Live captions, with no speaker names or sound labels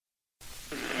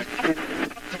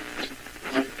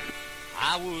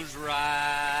was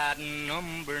riding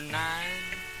number 9,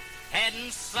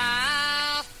 heading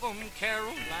south from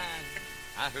Carolina.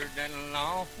 I heard that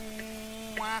long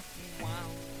wow, wow,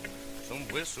 some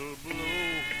whistle blow.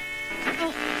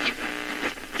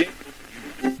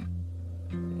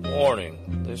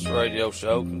 Warning, this radio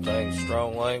show contains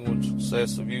strong language,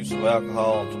 excessive use of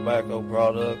alcohol and tobacco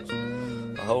products,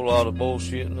 a whole lot of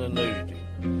bullshitting and nudity.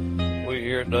 We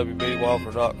here at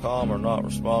WBWalker.com are not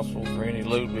responsible for any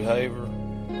lewd behavior,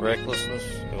 recklessness,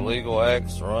 illegal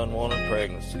acts, or unwanted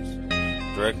pregnancies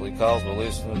directly caused by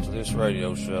listening to this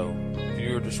radio show.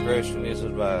 Viewer discretion is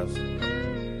advised.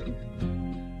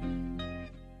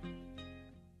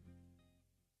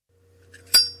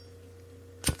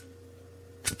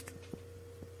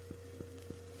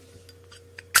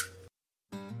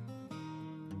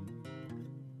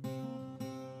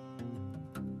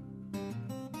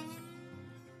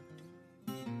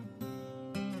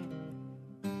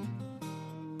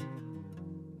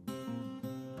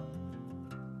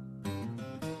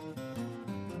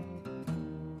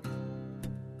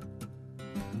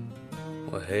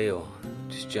 Well, hell,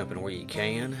 just jump in where you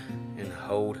can and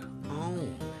hold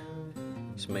on.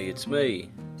 It's me,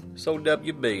 So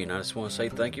WB, and I just want to say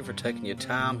thank you for taking your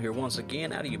time here once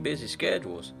again out of your busy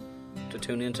schedules to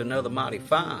tune into another mighty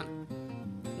fine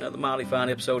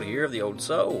episode here of the Old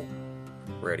Soul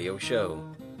Radio Show.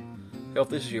 If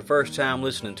this is your first time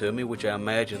listening to me, which I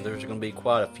imagine there's going to be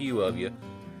quite a few of you,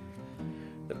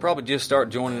 they'll probably just start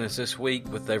joining us this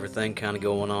week with everything kind of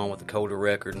going on with the Coda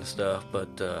record and stuff,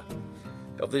 but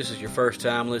if this is your first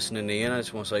time listening in, I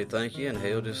just want to say thank you, and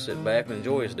hell, just sit back and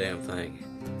enjoy this damn thing.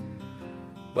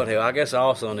 But hell, I guess I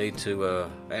also need to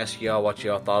ask y'all what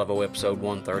y'all thought of episode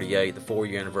 138, the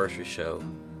 4-year anniversary show.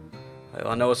 Hell,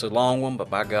 I know it's a long one,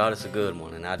 but by God, it's a good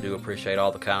one, and I do appreciate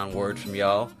all the kind words from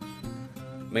y'all.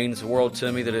 It means the world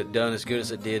to me that it done as good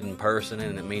as it did in person,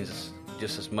 and it means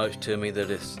just as much to me that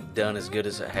it's done as good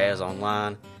as it has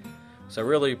online. So I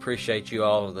really appreciate you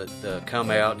all that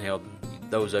come out, and hell,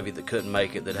 those of you that couldn't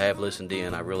make it that have listened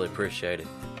in, I really appreciate it.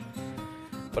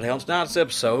 But hell, tonight's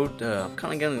episode, I'm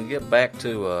kind of going to get back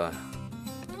to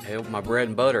hell, my bread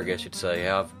and butter, I guess you'd say.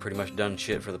 I've pretty much done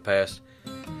shit for the past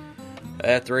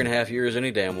 3.5 years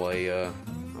any damn way. I'm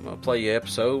going to play you an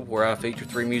episode where I feature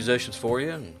 3 musicians for you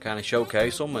and kind of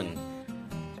showcase them, and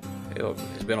hell,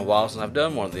 it's been a while since I've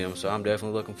done one of them, so I'm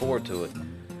definitely looking forward to it.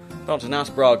 But on tonight's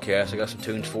broadcast, I got some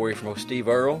tunes for you from Steve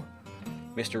Earle,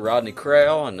 Mr. Rodney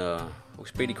Crowell, and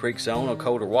Speedy Creek's own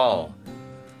Coda Wall.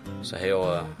 So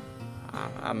hell,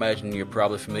 I imagine you're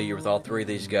probably familiar with all 3 of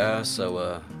these guys,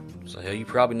 so hell, you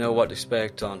probably know what to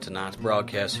expect on tonight's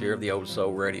broadcast here of the Old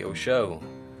Soul Radio Show.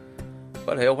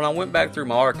 But hell, when I went back through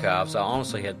my archives, I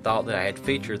honestly had thought that I had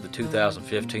featured the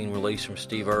 2015 release from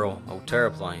Steve Earle, Old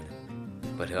Terraplane.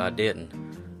 But hell, I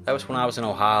didn't. That was when I was in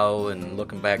Ohio, and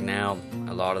looking back now,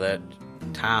 a lot of that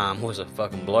time was a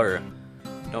fucking blur.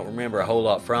 Don't remember a whole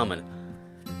lot from it.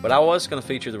 But I was going to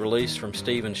feature the release from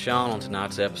Steve and Sean on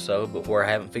tonight's episode, but where I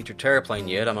haven't featured Terraplane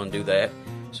yet, I'm going to do that.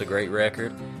 It's a great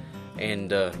record.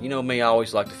 And you know me, I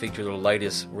always like to feature the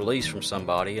latest release from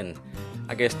somebody, and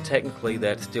I guess technically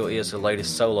that still is the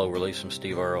latest solo release from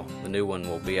Steve Earle. The new one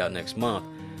will be out next month.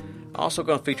 I'm also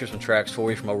going to feature some tracks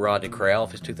for you from Rodney Crowell,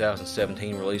 his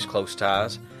 2017 release, Close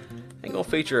Ties. I'm going to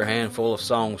feature a handful of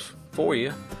songs for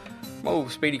you from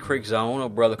Speedy Creek's own,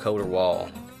 Brother Coda Wall,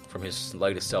 from his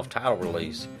latest self-titled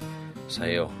release. So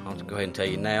hell, I'll go ahead and tell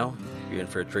you now, you're in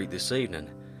for a treat this evening.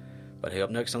 But hey, up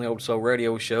next on the Old Soul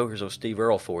Radio Show, here's old Steve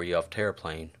Earle for you off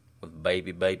Terraplane with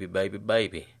Baby, Baby, Baby,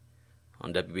 Baby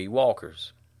on WB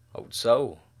Walker's Old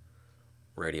Soul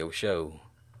Radio Show.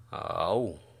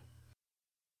 Oh.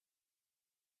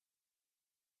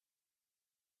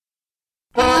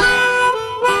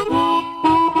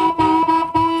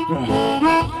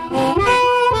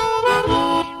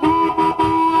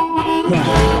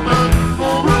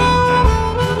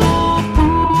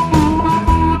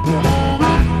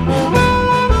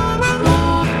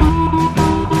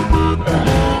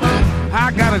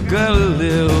 I got a girl who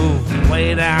lives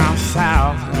way down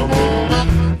south,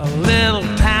 a little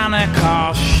town that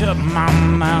calls Shut My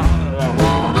Mouth.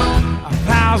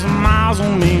 1,000 miles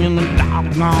on me and the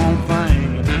doggone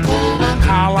thing.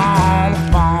 Call on the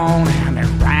phone and they're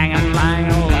ringing,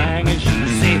 langing, langing. She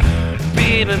say,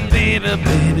 baby, baby,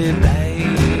 baby,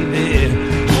 baby,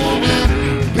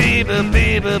 baby,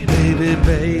 baby, baby, baby,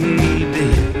 baby,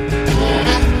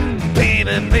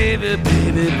 baby, baby,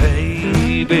 baby,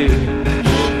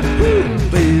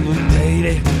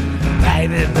 baby,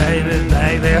 baby,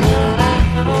 baby, baby.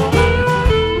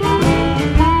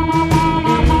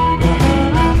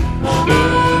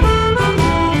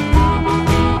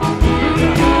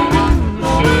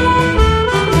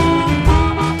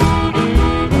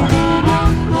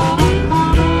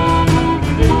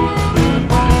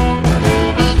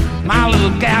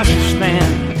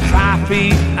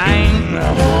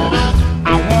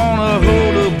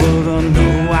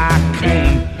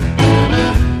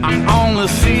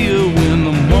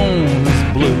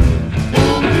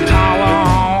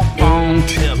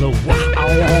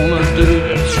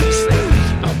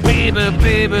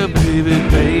 baby, baby,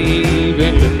 baby.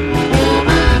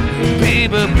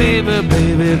 Baby, baby,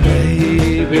 baby,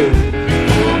 baby.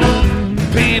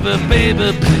 Baby, baby,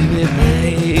 baby,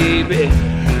 baby.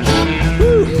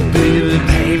 Woo, baby,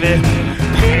 baby,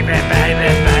 baby,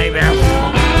 baby, baby.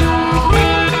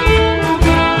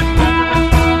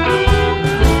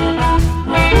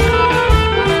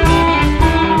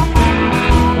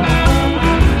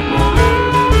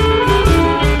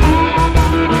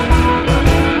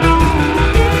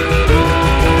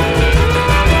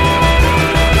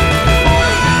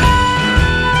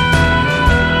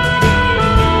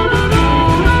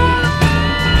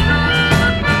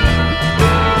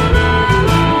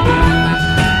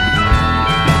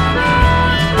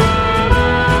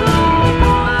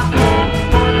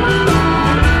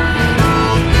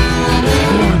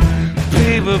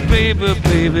 Baby,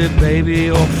 baby, baby,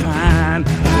 you're fine.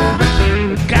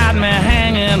 Got me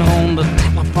hanging on the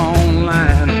telephone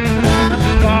line,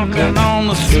 walking on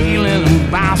the ceiling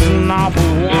and bouncing off the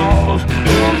walls.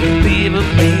 Baby,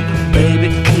 baby, baby,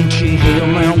 can't you hear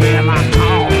me when I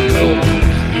talk?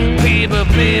 Baby,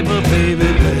 baby, baby,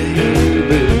 baby.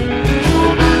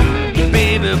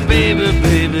 Baby, baby,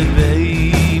 baby,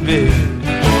 baby.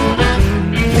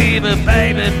 Baby,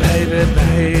 baby, baby,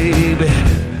 baby.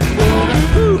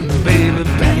 Baby,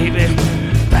 baby, baby, baby,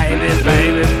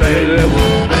 baby.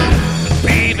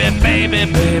 Baby, baby,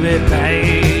 baby,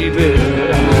 baby.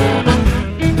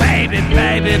 Baby,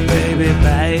 baby, baby,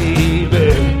 baby.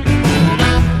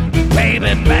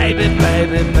 Baby, baby,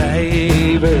 baby,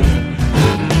 baby.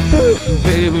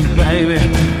 Baby, baby,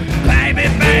 baby,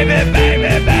 baby,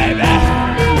 baby, baby.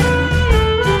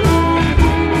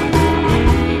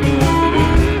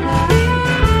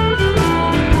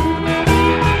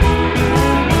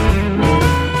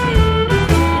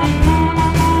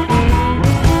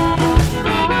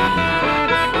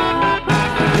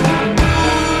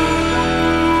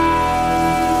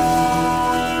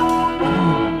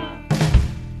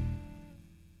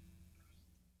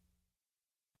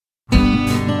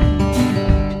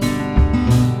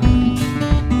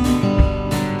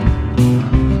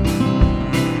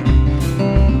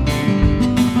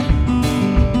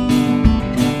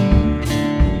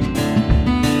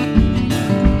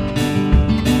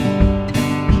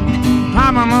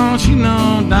 Papa don't shoot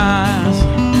no dice.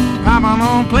 Papa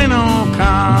don't play no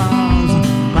cards.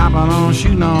 Papa don't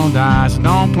shoot no dice.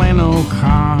 Don't play no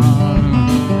cards.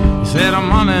 He said the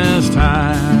money's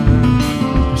tight.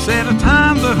 He said the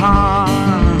times are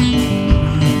hard.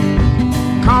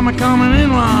 Call me coming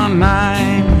in one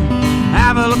night.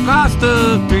 Have a look cost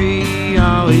of 3.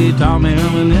 Oh, he told me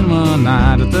coming in one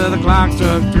night until the clock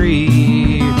struck 3.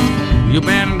 You've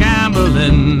been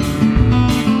gambling.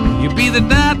 You be the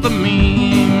death of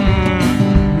me.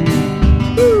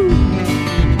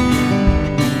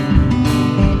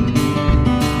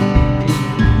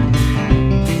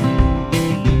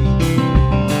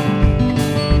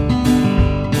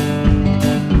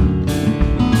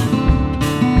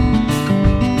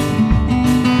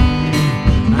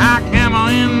 I gamble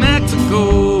in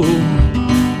Mexico,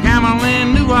 gamble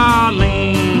in New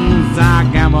Orleans. I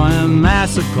gamble in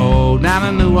Mexico, down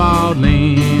in New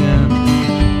Orleans.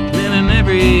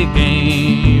 Every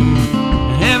game,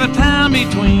 every time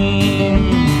between.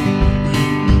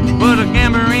 But a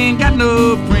gambler ain't got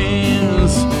no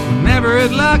friends whenever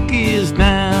his luck is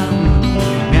down.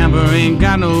 A gambler ain't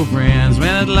got no friends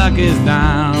when his luck is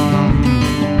down.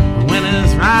 When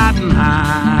it's riding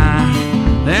high,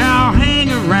 they all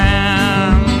hang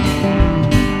around.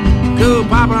 Go,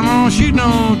 Papa don't shoot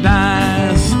no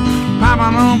dice.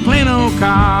 Papa don't play no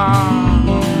cards.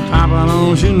 Papa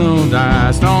don't shoot no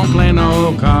dice, don't play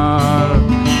no card.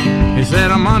 He said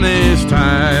the money's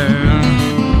tight.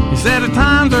 He said the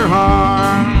times are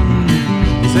hard.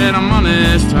 He said the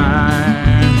money's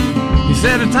tight. He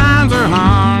said the times are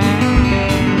hard.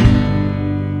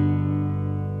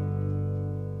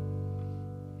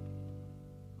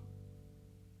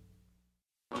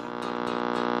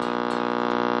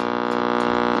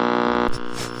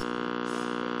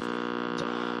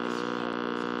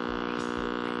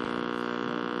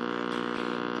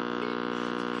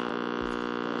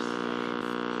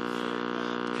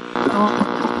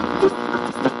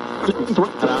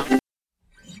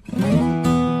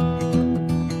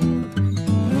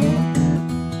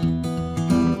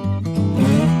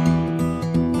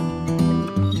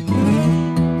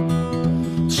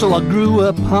 So I grew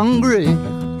up hungry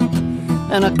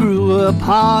and I grew up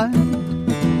hard.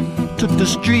 Took the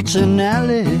streets and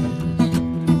alleys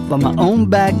for my own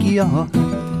backyard.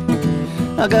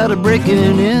 I got a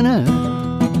breaking in it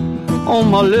on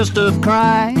my list of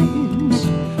crimes.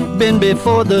 Been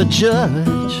before the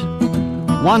judge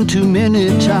one too many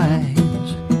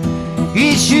times.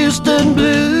 East Houston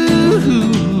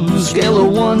blues, scale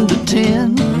of 1 to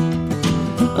 10,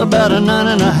 about a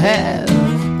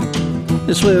 9.5.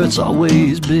 It's where it's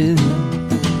always been.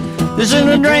 It's in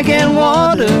the drinking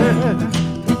water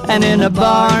and in the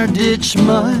bar ditch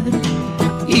mud.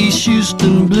 East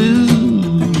Houston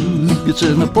blues, it's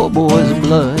in the poor boy's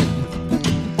blood.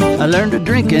 I learned to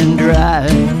drink and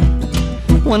drive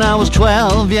when I was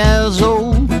 12 years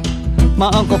old.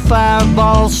 My Uncle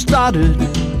Fireball started,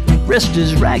 rest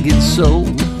his ragged soul.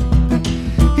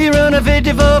 He run a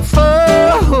 54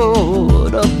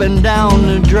 Ford up and down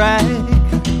the drag,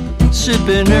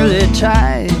 sipping early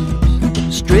tides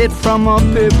straight from a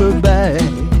paper bag.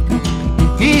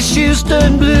 East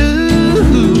Houston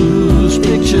blues,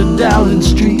 picture Dowling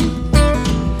Street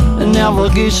and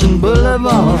Navigation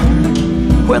Boulevard,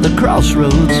 where the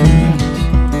crossroads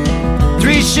meet.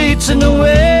 3 sheets in the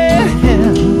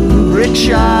wind, brick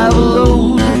shy of a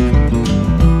load.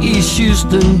 East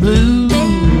Houston blues,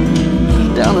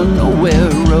 down a nowhere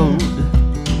road.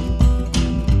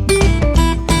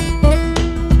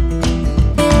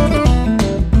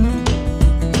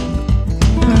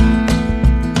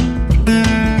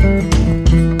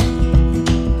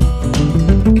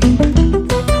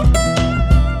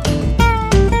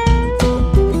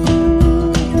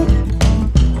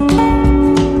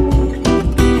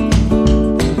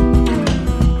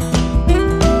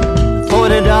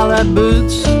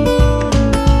 Boots,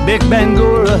 big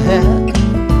Bangora hat,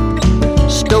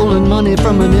 stolen money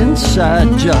from an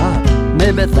inside job.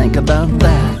 Maybe think about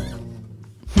that.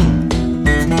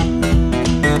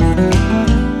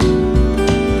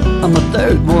 I'm a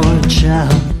third ward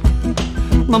child,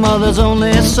 my mother's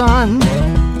only son,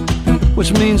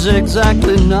 which means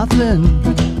exactly nothing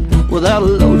without a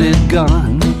loaded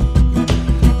gun.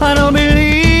 I don't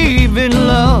believe in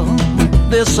love,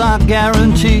 this I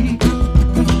guarantee.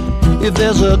 If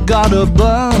there's a God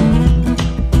above,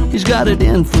 he's got it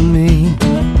in for me.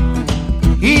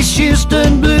 East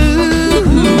Houston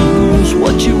blues,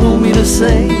 what you want me to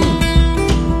say?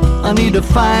 I need to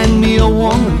find me a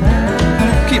woman,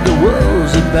 keep the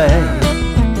wolves at bay,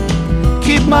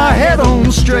 keep my head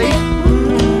on straight,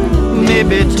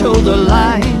 maybe toe the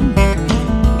line.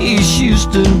 East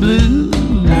Houston blues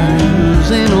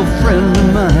ain't no friend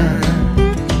of mine.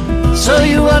 So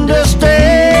you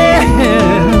understand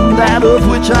that of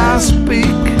which I speak.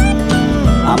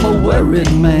 I'm a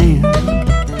worried man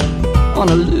on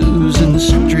a losing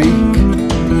streak.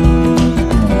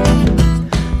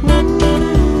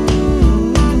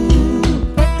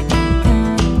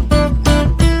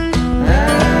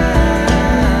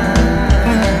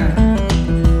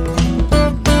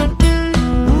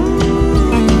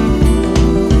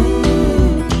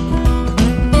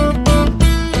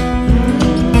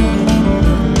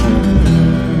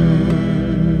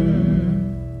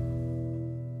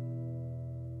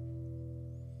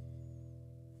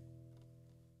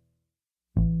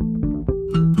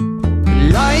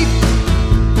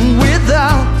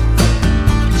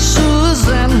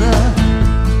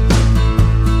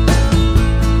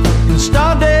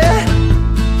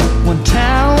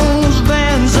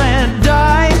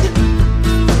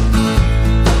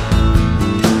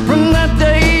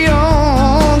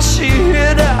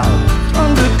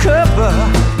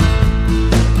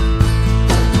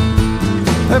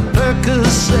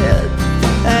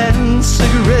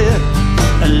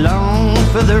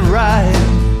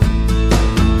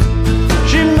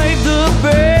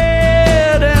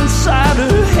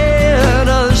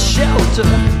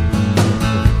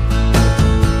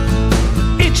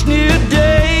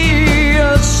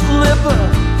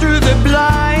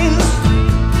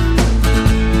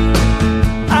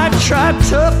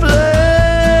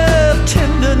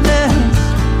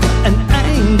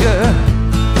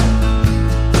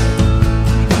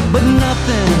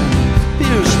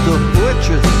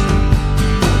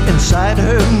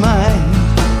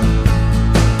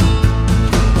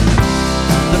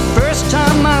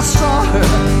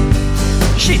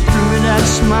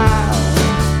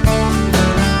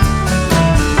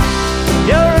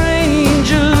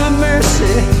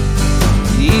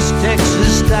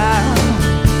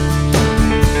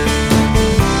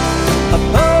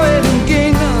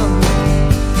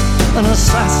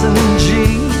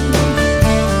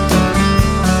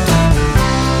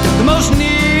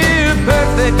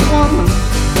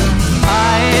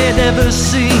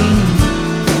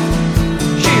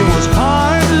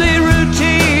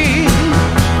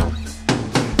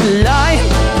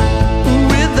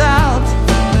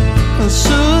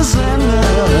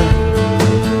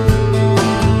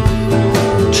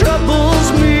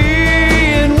 Troubles me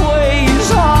in ways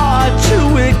hard to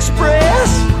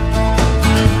express.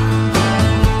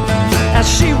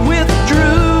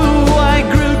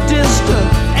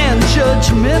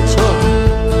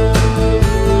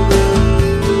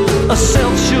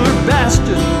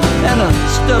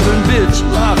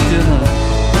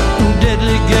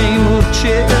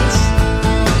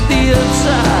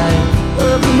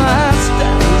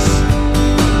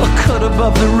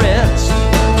 of the rest.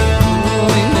 Oh,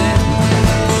 amen.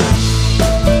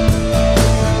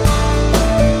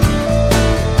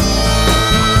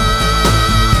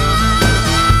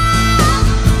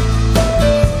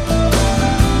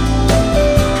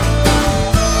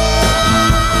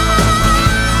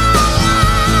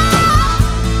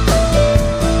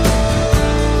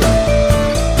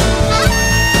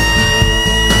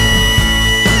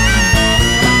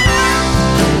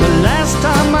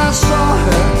 I saw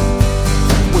her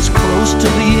was close to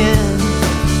the end.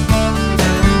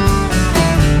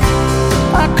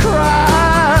 I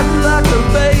cried like a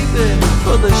baby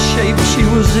for the shape she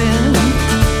was in.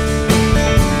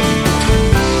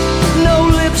 No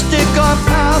lipstick or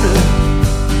powder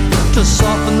to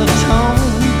soften the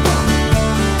tone.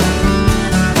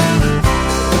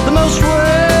 The most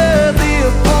worthy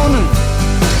opponent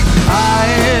I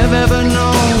have ever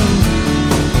known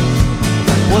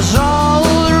was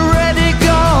already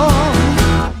gone.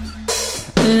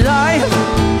 Life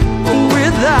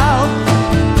without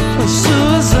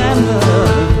Susanna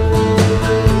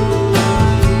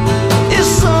is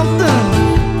something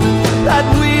that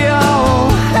we all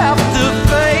have to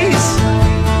face.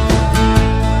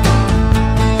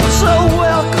 So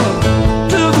welcome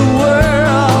to the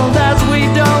world as we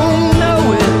don't know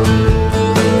it.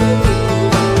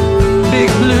 Big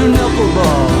blue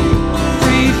knuckleball,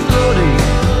 free floating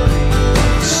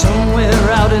somewhere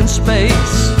out in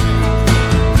space,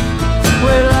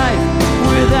 where life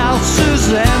without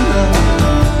Susanna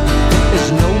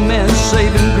is no man's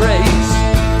saving grace.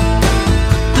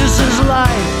 This is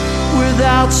life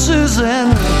without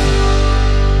Susanna,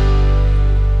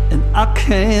 and I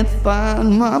can't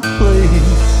find my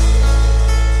place.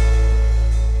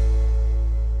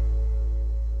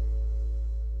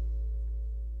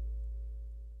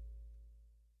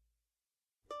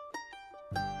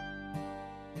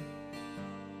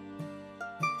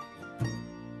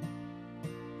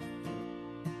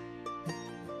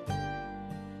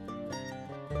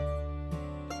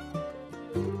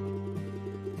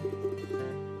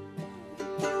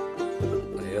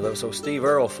 So Steve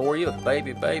Earle for you,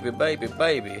 Baby, Baby, Baby,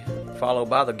 Baby, followed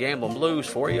by the Gamblin' Blues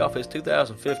for you off his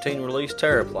 2015 release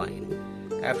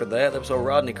Terraplane. After that, there was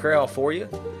Rodney Crowell for you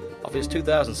off his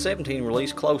 2017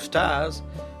 release Close Ties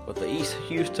with the East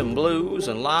Houston Blues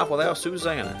and Life Without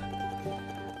Susanna.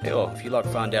 Hell, if you'd like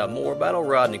to find out more about old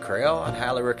Rodney Crowell, I'd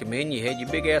highly recommend you head your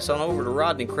big ass on over to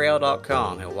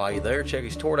rodneycrowell.com. Hell, while you're there, check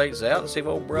his tour dates out and see if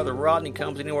old brother Rodney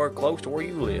comes anywhere close to where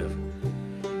you live.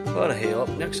 But hell,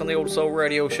 next on the Old Soul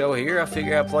Radio Show here, I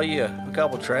figure I'd play you a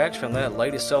couple tracks from that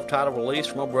latest self-titled release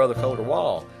from old brother Colter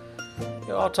Wall.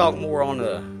 I'll talk more on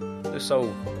this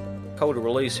old Colter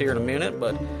release here in a minute,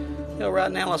 but right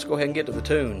now let's go ahead and get to the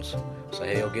tunes. So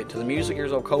hell, get to the music.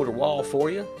 Here's old Colter Wall for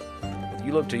you.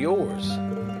 You Look to Yours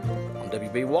on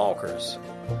WB Walker's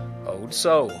Old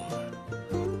Soul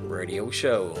Radio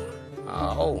Show.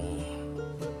 Oh,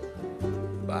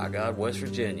 by God, West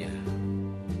Virginia.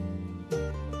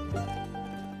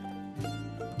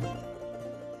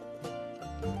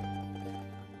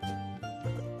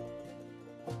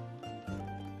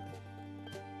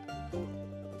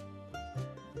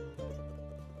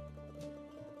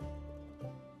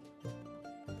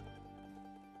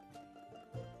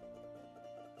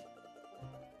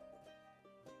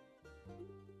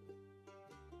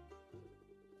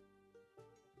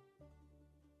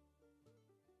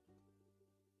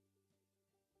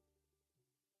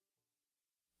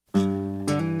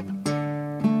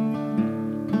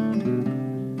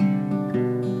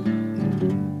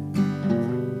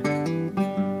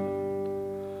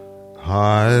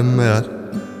 I met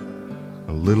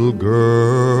a little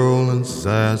girl in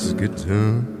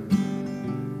Saskatoon.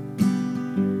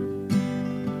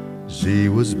 She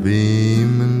was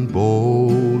beaming,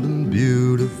 bold and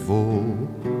beautiful,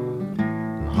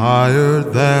 and higher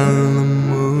than the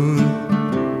moon.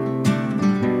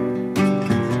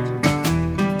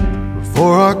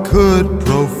 Before I could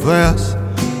profess,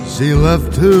 she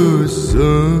left too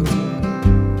soon.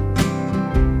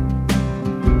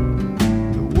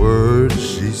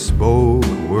 Spoke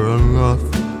were enough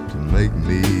to make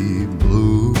me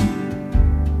blue.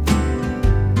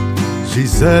 She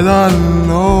said, I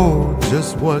know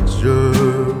just what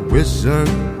you're wishing.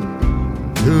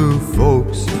 Two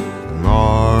folks in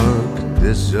our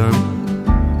condition,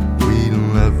 we'll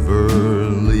never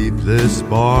leave this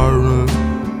barroom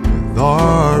with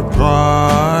our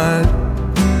pride.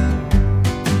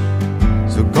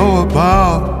 So go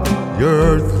about your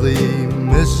earthly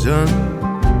mission.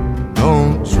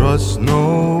 Don't trust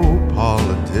no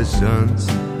politicians.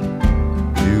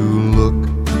 You look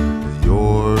to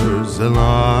yours and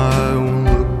I will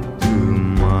look to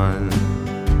mine.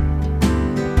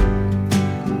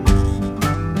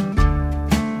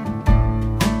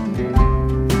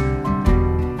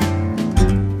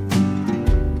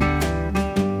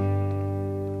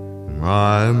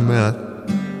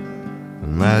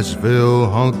 Nashville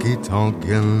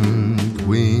honky-tonkin'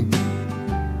 queen,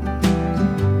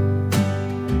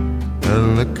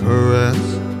 and the caress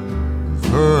of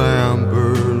her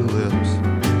amber lips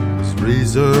was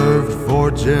reserved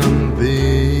for Jim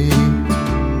Beam.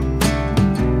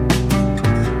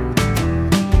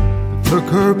 Took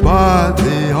her by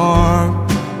the arm,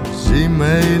 she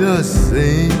made a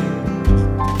scene.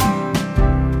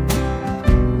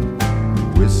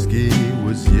 Whiskey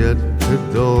was yet to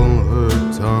dull her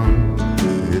tongue,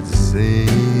 it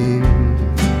seemed.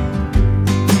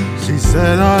 She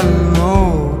said, I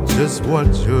know just what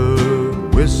you're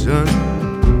wishing.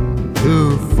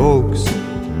 Two folks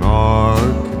in our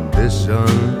condition,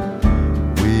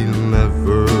 we'll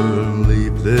never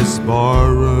leave this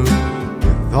barroom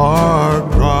with our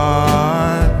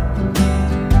pride.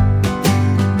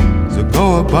 So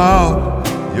go about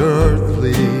your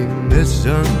earthly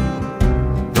mission,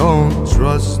 don't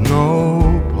trust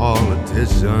no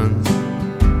politicians.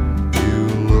 You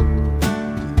look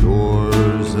to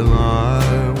yours and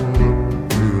I will look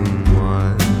to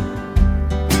mine.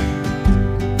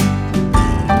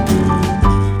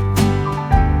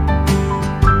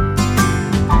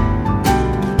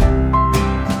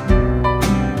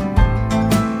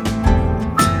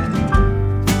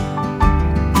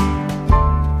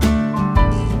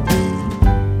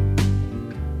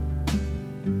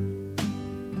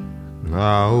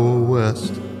 Now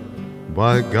west,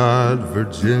 by God,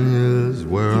 Virginia's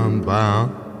where I'm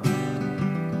bound.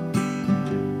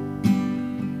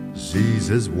 She's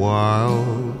as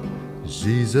wild,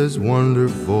 she's as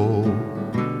wonderful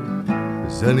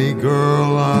as any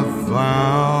girl I've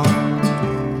found.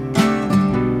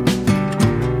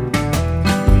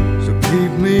 So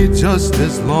keep me just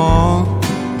as long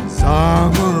as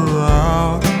I'm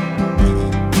around.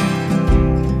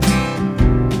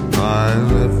 I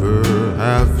never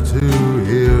have to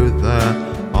hear that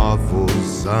awful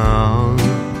sound.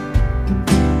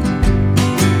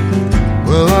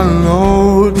 Well, I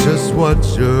know just what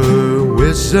you're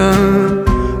wishing.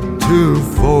 Two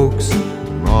folks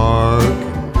in our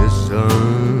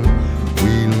condition,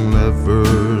 we'll never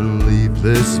leave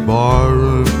this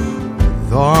barroom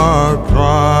with our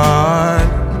pride.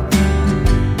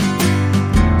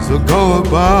 So go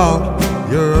about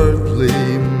your earthly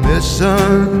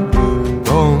mission,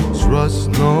 don't trust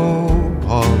no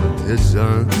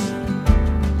politicians.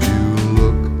 You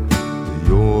look to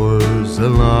yours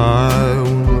and I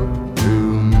will look to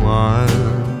mine.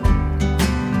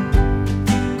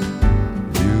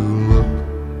 You look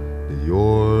to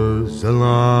yours and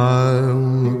I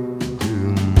will look to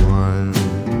mine.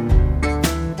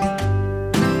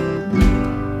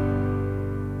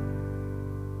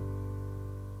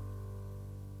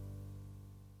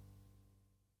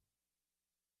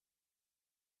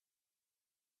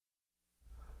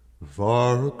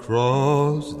 Far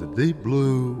across the deep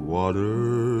blue water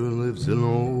lives an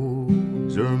old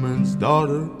German's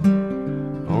daughter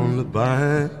on the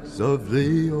banks of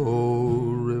the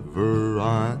old River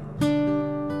Rhine.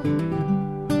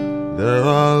 There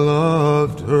I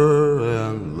loved her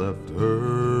and left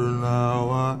her, now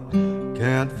I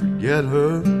can't forget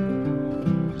her.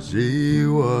 She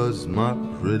was my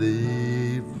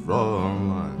pretty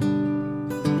Fraulein.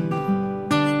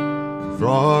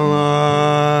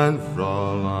 Fraulein,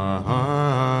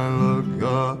 Fraulein, look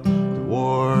up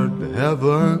toward the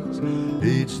heavens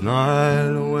each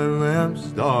night when them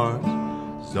stars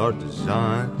start to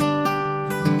shine.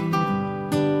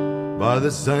 By the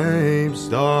same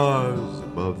stars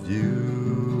above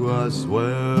you, I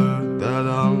swear that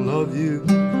I'll love you.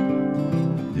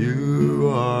 You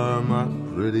are my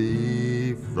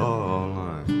pretty Fraulein.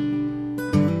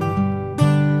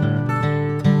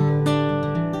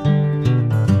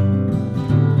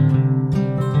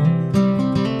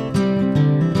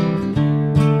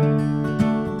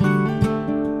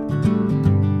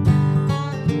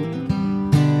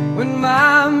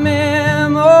 My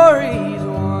memories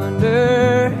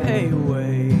wander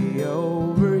away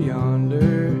over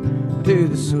yonder to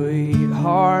the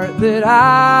sweetheart that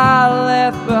I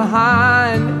left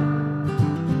behind.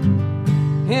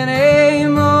 In a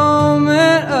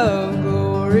moment of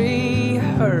glory,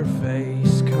 her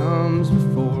face comes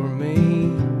before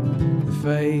me, the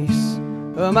face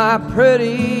of my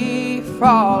pretty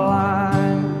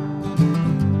Fraulein.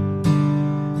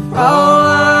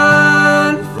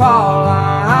 Fraulein,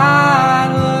 Fraulein,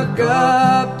 look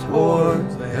up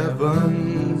towards the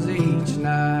heavens each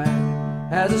night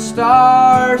as the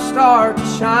stars start to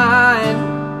shine.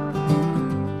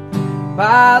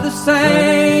 By the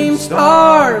same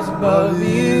stars above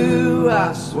you,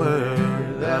 I swear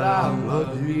that I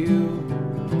love you.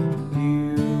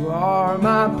 You are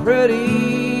my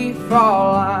pretty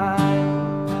Fraulein.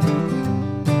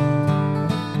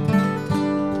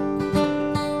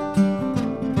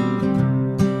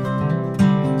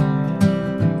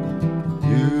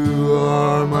 You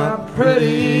are my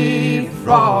Pretty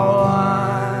Fraulein.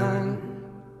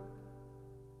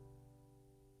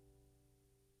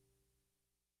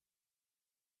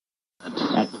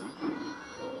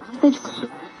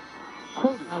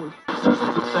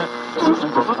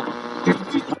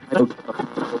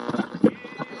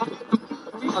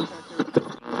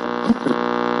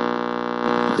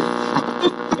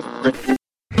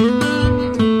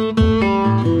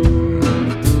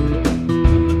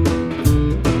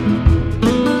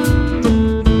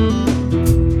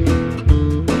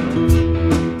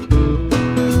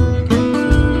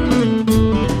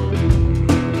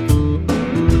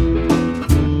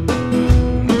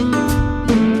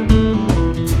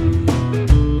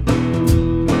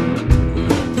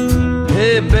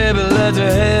 Hey, baby, let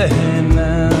your hair hang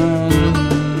down.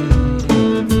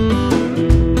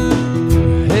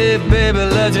 Hey, baby,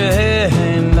 let your hair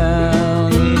hang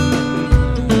down.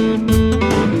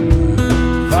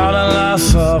 Falling like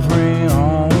soft rain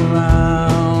all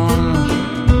around.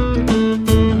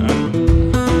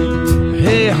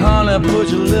 Hey, honey, put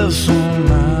your lips on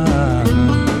mine.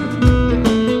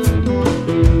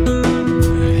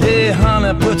 Hey,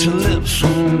 honey, put your lips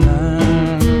on mine.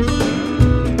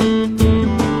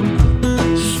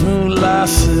 Like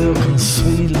silk and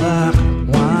sweet like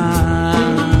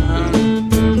wine.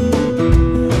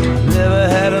 Never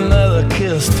had another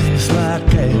kiss taste like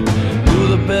that. You're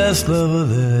the best lover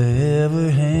that I ever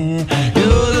had.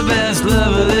 You're the best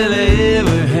lover that I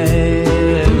ever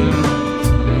had.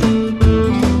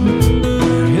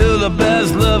 You're the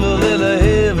best lover that I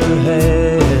ever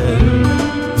had.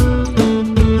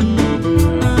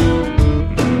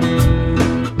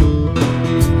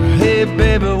 Hey,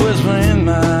 baby, whisper in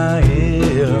my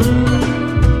ear.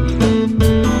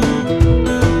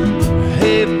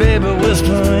 Hey, baby,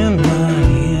 whisper in my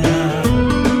ear.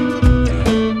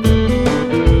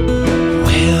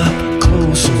 Way up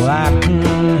close so I can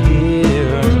hear.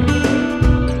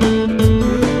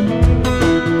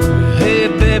 Hey,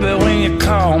 baby, when you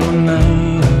call my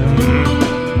name.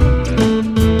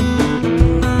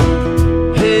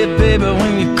 Hey, baby,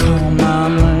 when you call my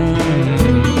name.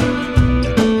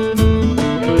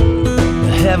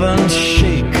 Heaven's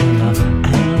shaking, the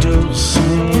angels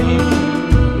sing.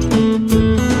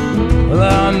 Well, I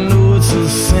know it's a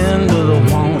sin, but I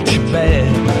want you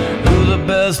back. You're the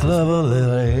best lover that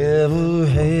I ever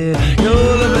had.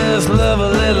 You're the best lover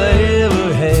that I ever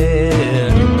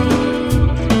had.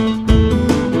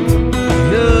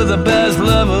 You're the best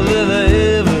lover that I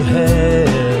ever had.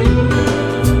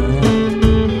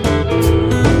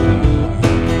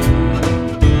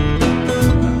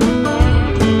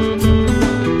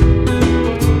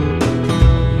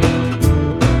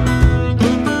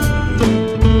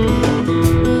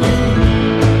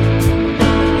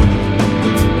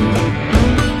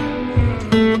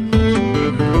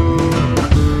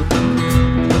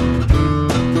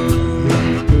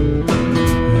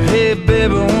 Hey,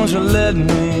 baby, won't you let me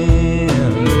in?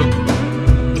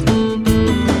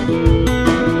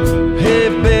 Hey,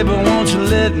 baby, won't you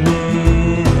let me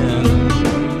in?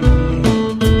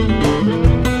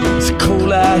 It's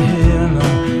cold out here and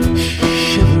I'm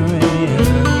shivering.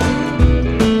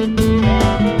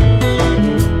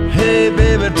 Hey,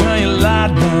 baby, turn your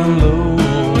light down low.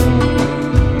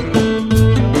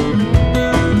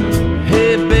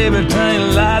 Hey, baby, turn your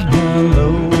light down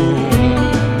low.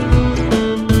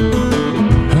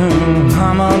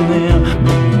 I'm on there,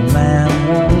 man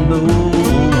won't know.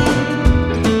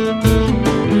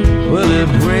 Well, it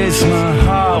breaks my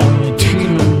heart when you treat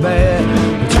me bad.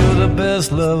 But you're the best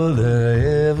lover that I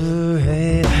ever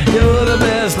had. You're the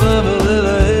best lover that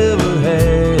I ever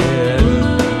had.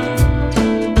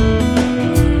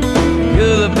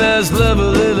 You're the best lover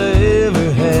that I ever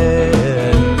had.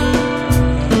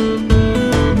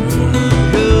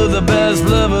 You're the best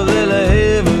lover that I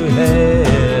ever had.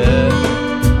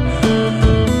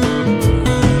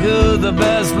 You're the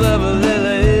best lover that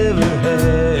I ever had.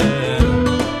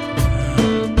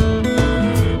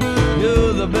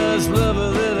 You're the best lover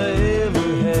that I ever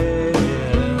had.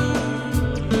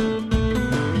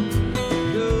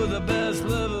 You're the best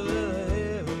lover that I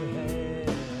ever had.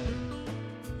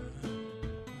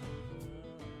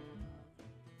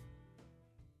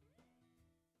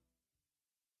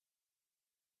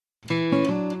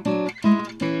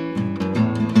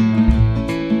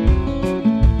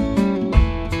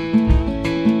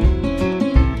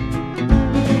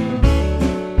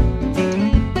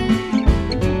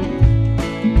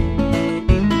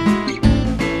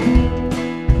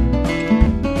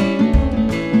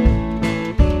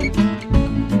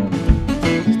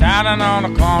 Riding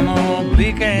on the corner,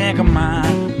 bleak and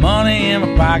mine. Money in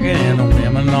my pocket and the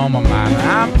women on my mind.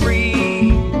 I'm free,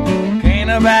 can't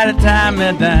nobody tie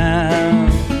me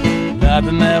down.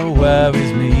 Nothing ever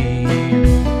worries me,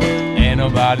 ain't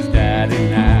nobody's daddy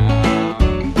now.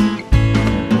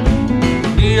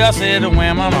 New York City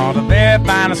women are the very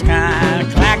finest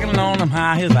kind, clacking on them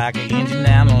high heels like an engine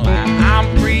down the line.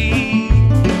 I'm free,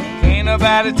 ain't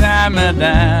nobody tie me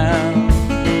down.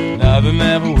 Nothing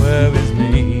ever worries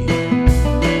me,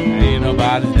 ain't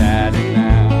nobody's daddy now.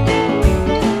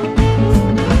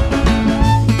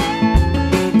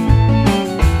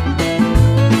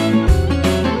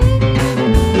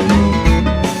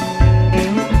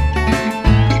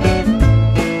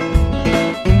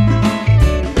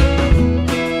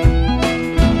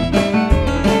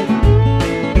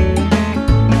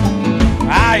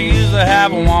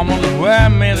 Have a woman that wear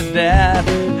me to death.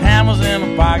 Hammers in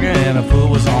my pocket and a foot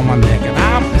was on my neck. And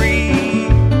I'm free,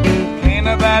 ain't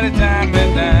nobody tie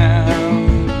me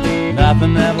down.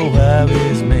 Nothing ever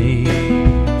worries me,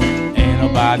 ain't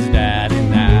nobody's daddy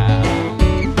now.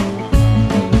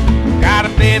 Got a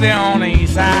baby on the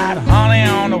east side, honey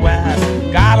on the west.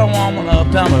 Got a woman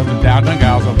uptown with the downtown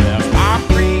gals are best. I'm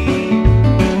free,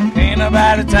 ain't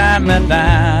nobody tie me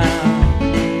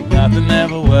down. Nothing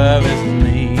ever worries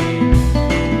me,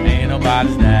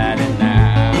 nobody's daddy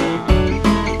now.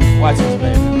 Watch this,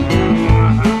 baby.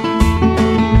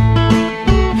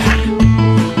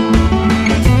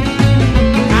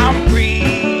 I'm free,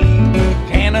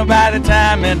 can't nobody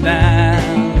tie me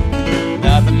down.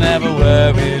 Nothing ever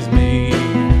worries me,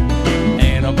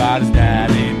 ain't nobody's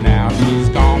daddy now. She's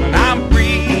gone and I'm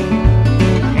free,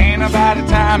 can't nobody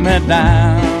tie me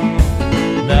down.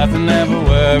 Nothing ever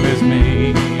worries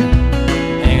me,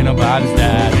 ain't nobody's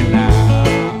daddy now.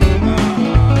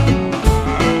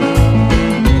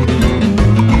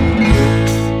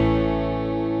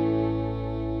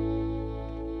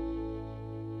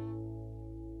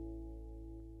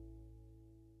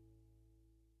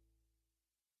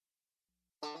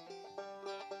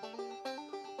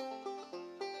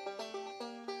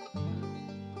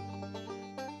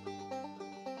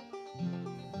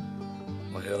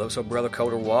 Well, looks like Brother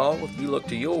Coder Wall with You Look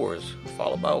to Yours,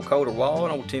 followed by old Coder Wall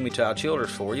and old Timmy Ty Childers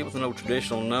for you with an old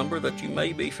traditional number that you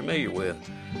may be familiar with,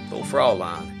 the old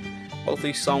Fraulein. Both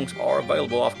these songs are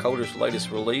available off Coder's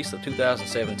latest release, the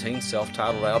 2017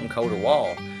 self-titled album Coder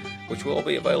Wall, which will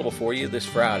be available for you this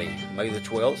Friday, May the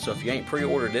 12th, so if you ain't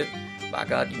pre-ordered it, by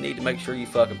God, you need to make sure you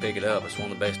fucking pick it up. It's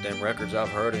one of the best damn records I've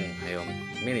heard in, hell,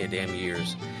 many a damn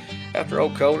years. After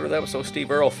old Coder, that was old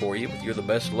Steve Earle for you with You're the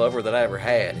Best Lover That I Ever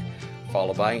Had,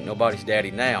 followed by Ain't Nobody's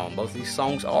Daddy Now, and both these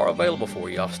songs are available for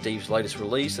you off Steve's latest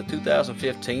release, the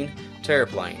 2015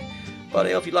 Terraplane. But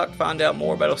if you'd like to find out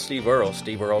more about Steve Earle,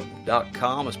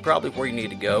 SteveEarle.com is probably where you need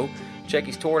to go. Check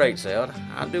his tour dates out.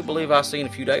 I do believe I seen a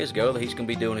few days ago that he's going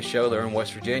to be doing a show there in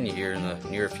West Virginia here in the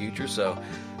near future, so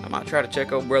I might try to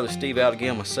check old brother Steve out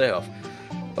again myself.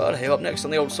 But hey, up next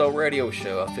on the Old Soul Radio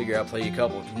Show, I figure I'll play you a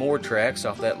couple of more tracks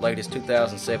off that latest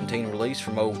 2017 release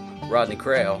from old Rodney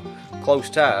Crowell, Close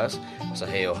Ties. So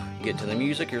hell, get to the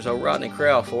music. Here's old Rodney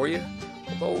Crowell for you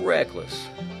with Old Reckless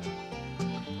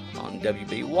on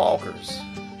WB Walker's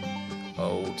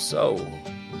Old Soul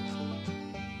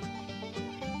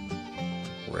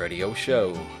Radio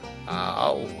Show.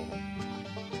 Ow.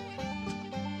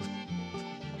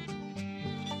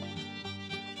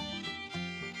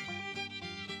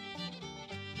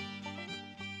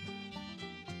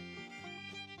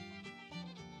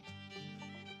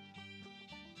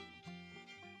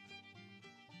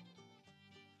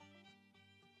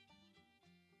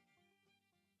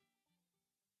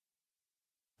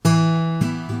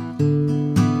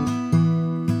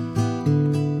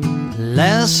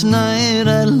 Last night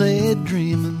I lay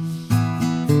dreaming,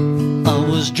 I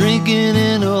was drinking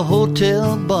in a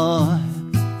hotel bar.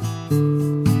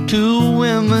 Two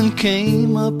women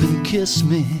came up and kissed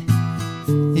me,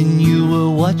 and you were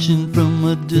watching from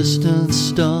a distant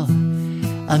star.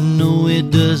 I know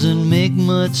it doesn't make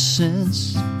much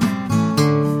sense,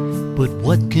 but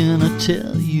what can I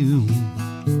tell you?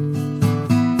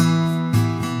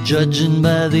 Judging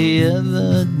by the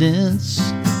evidence,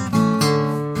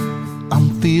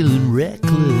 I'm feeling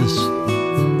reckless.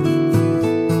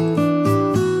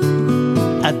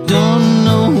 I don't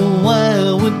know why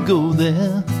I would go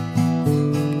there,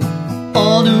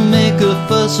 or to make a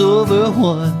fuss over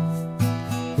what.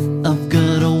 I've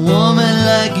got a woman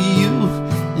like you,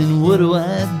 and what do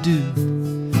I do?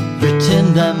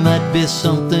 Pretend I might be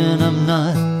something I'm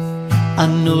not. I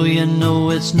know you know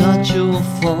it's not your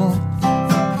fault,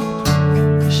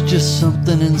 it's just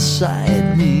something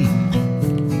inside me.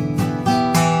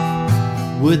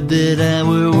 Would that I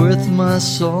were worth my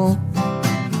salt,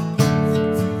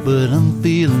 but I'm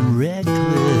feeling reckless.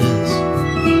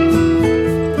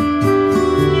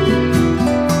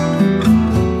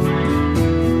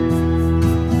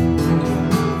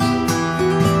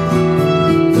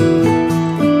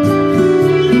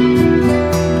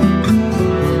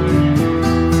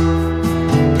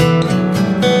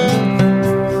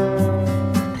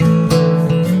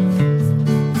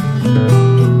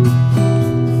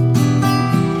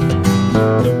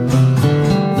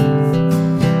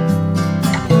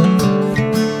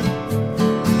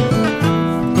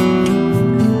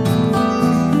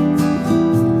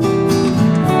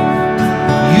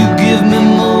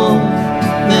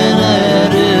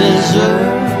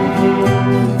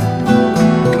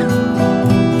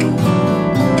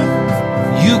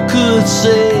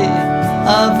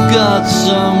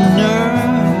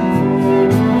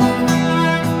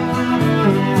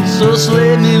 So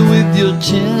slay me with your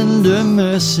tender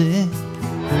mercy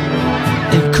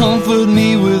and comfort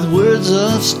me with words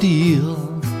of steel.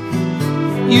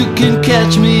 You can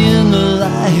catch me in the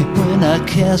light when I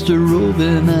cast a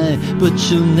roving eye, but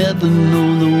you'll never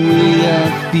know the way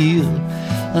I feel.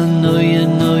 I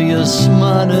know you're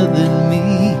smarter than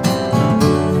me.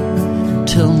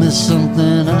 Tell me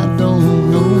something I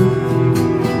don't know.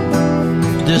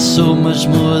 There's so much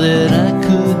more that I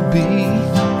could be,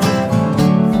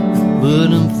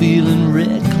 but I'm feeling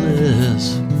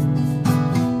reckless.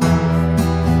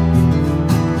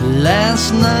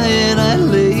 Last night I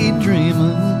lay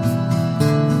dreaming.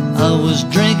 I was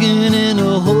drinking in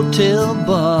a hotel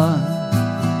bar.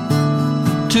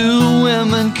 Two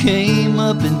women came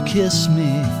up and kissed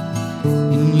me,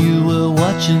 and you were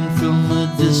watching from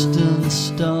a distant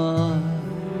star.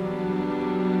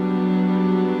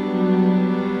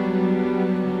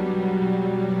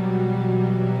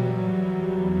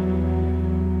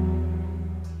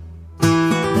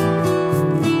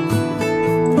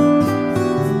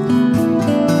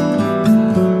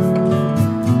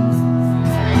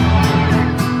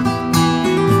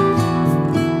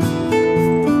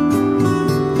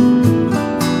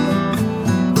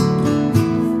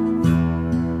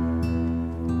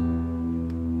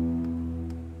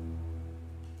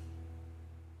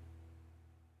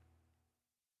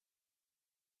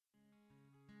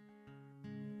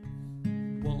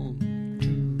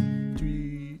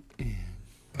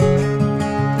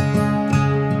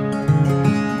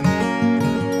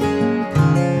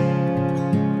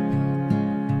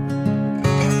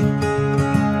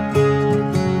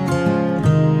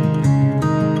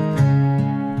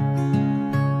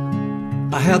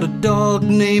 I had a dog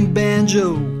named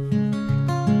Banjo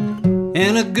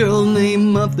and a girl named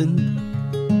Muffin.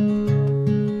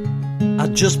 I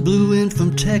just blew in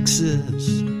from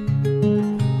Texas.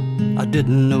 I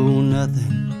didn't know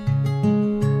nothing,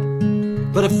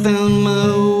 but I found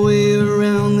my way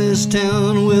around this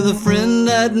town with a friend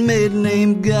I'd made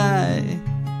named Guy,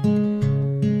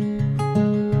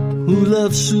 who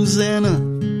loved Susanna,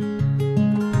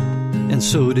 and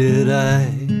so did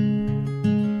I.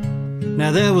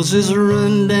 Now there was this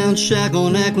rundown shack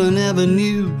on Ackland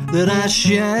Avenue that I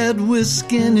shared with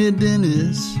Skinny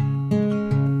Dennis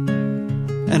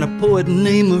and a poet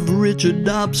named of Richard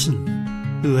Dobson,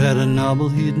 who had a novel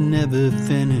he'd never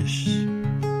finish.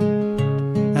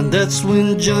 And that's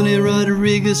when Johnny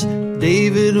Rodriguez,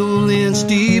 David Only, and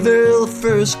Steve Earle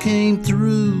first came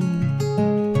through,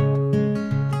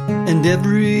 and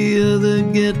every other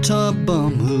guitar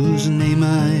bum whose name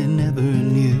I never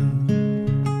knew.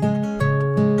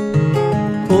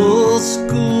 Old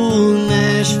school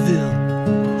Nashville,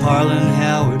 Harlan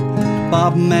Howard,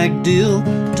 Bob McDill,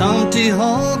 Tom T.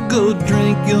 Hall, go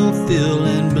drink your fill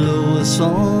and blow us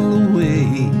all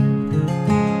away.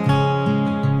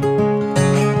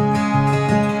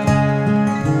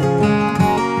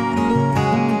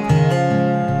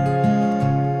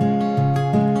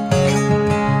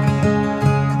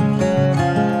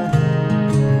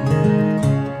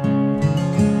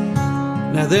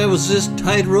 There was this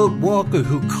tightrope walker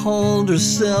who called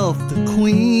herself the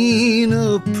Queen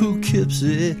of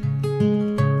Poughkeepsie,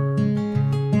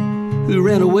 who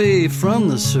ran away from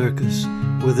the circus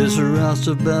with this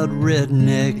roustabout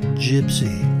redneck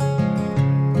gypsy.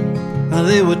 Now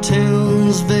they were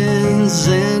Townsends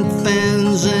and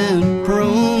fans and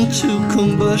prone to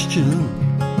combustion.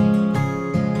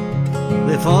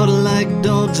 They fought like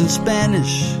dogs in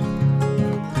Spanish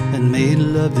and made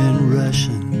love in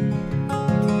Russian.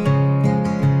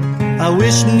 I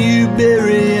wish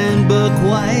Newberry and Buck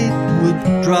White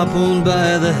would drop on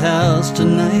by the house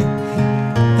tonight.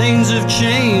 Things have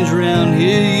changed round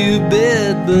here, you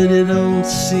bet, but it don't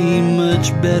seem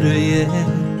much better yet.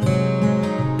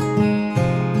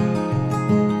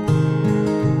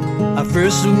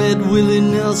 First met Willie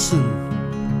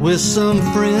Nelson with some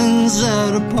friends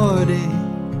at a party.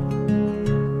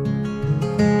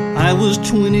 I was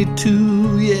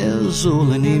 22 years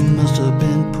old and he must have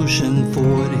been pushing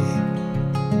 40.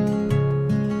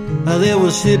 There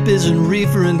was hippies and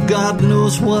reefer and God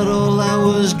knows what all. I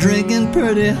was drinking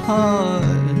pretty hard.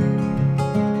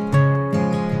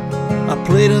 I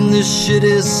played him this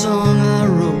shitty song I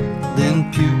wrote,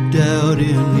 then puked out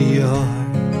in the yard.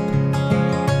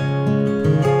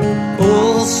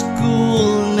 Old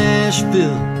school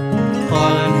Nashville,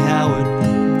 Harlan Howard,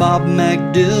 Bob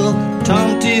McDill,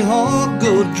 Tom T. Hall,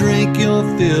 go drink your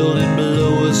fill and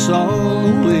blow us all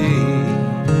away.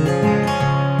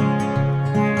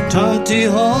 Tom T.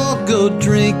 Hall, go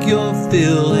drink your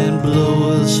fill and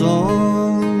blow us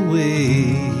all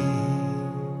away.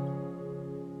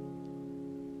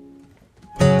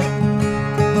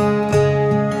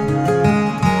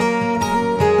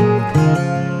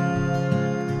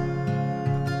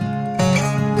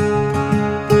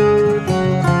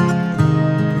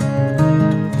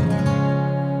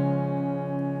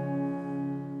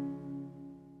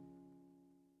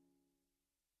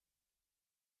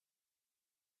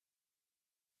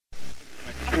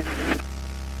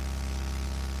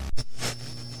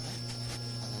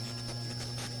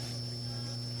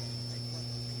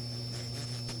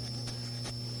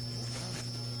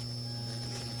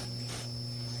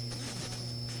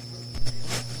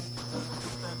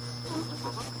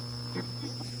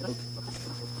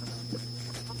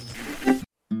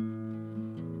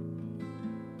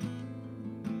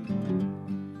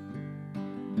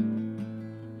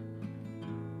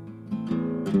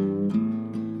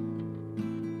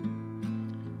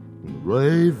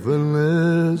 Raven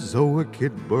is a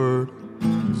wicked bird,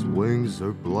 his wings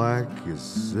are black as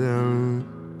sin.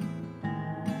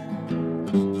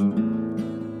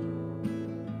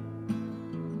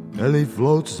 And he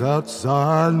floats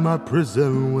outside my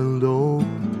prison window,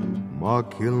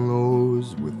 mocking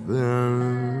those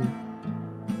within.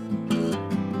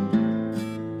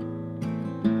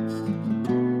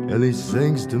 And he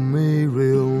sings to me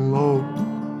real low,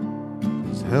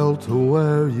 it's hell to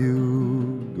where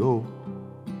you go.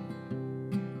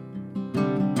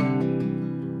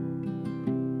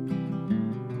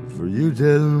 For you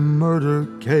didn't murder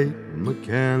Kate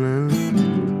McCannon.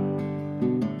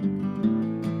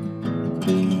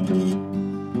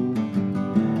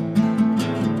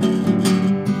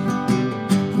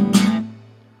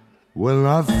 When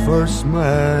I first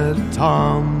met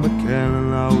Tom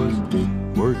McCannon, I was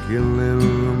working in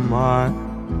the mine.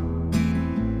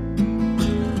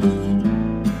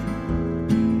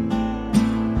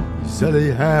 He said he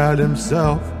had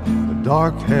himself a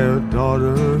dark-haired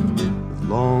daughter with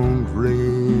long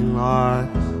green eyes.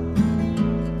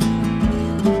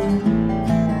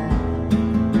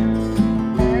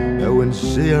 And when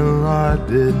she and I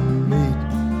didn't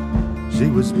meet, she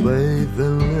was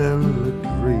bathing in the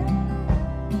creek.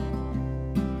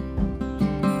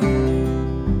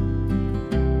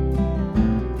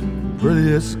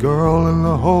 Prettiest girl in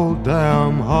the whole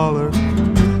damn holler,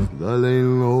 that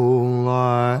ain't no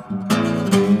lie.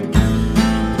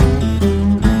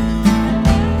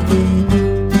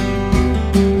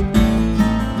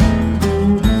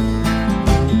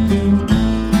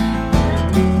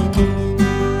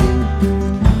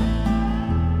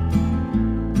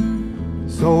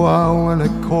 So I went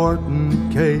a-courting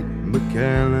Kate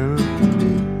McCannon.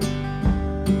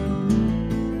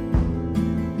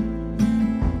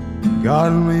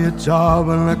 Got me a job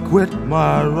and I quit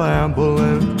my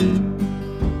rambling.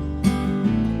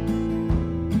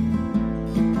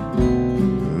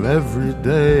 And every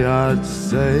day I'd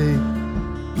say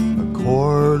a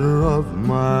quarter of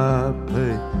my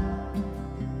pay.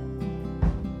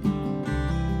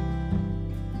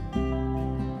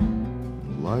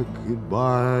 Like you'd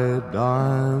buy a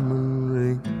diamond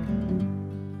ring.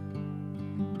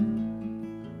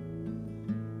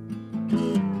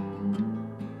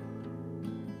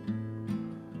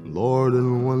 Lord,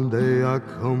 and one day I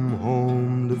come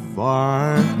home to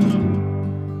find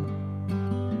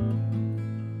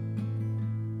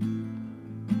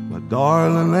my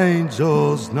darling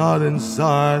angel's not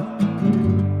inside.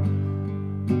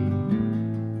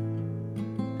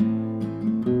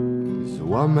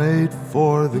 So I made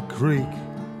for the creek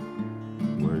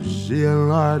where she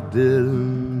and I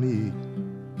didn't meet.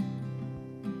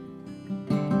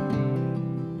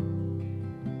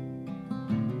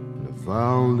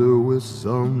 Found her with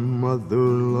some other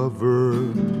lover.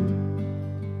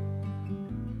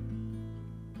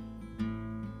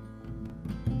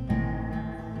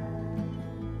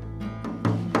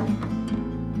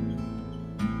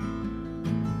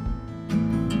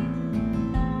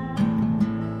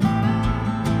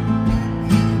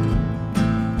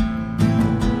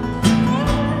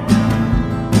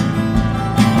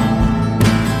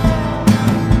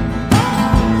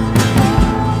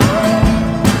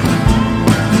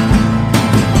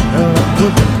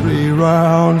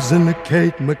 rounds in the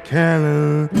Kate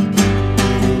McCannon.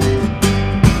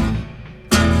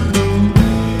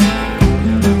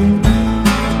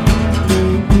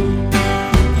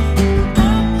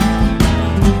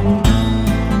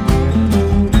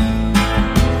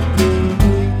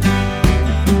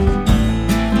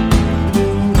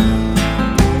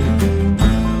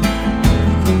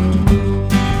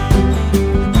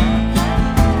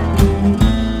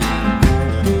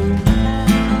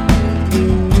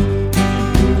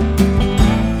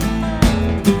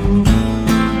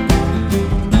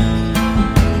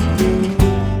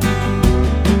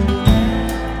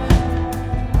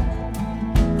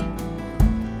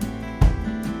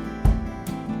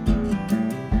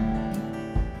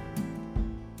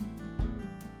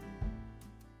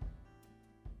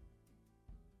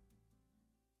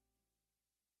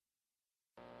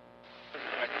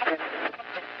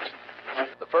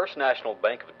 First National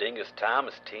Bank of Dingus time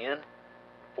is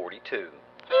 10:42.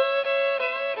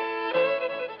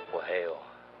 Well, hell,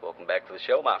 welcome back to the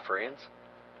show, my friends.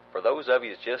 For those of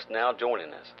you just now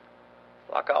joining us,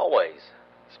 like always,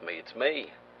 it's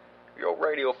me, your old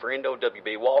radio friend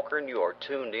O.W.B. Walker, and you are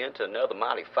tuned in to another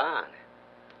mighty fine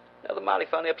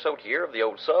episode here of the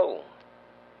Old Soul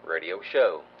Radio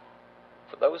Show.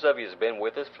 For those of you who's been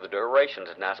with us for the duration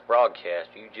of tonight's broadcast,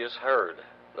 you just heard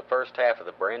the first half of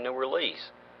the brand new release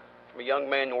from a young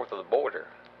man north of the border,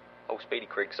 old Speedy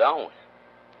Creek's own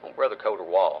Brother Coder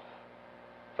Wall.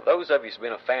 For those of you who's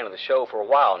been a fan of the show for a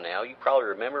while now, you probably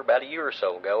remember about a year or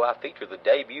so ago I featured the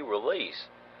debut release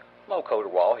from old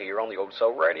Coder Wall here on the Old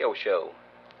Soul Radio Show,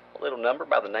 a little number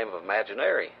by the name of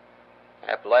Imaginary,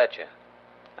 Appalachia.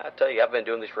 I tell you, I've been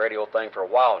doing this radio thing for a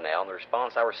while now, and the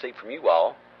response I received from you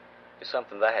all is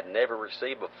something that I had never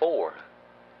received before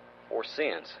or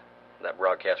since that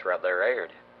broadcast right there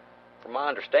aired. From my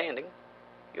understanding,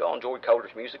 you all enjoyed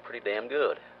Coder's music pretty damn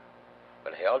good.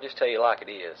 But hey, I'll just tell you like it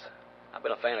is. I've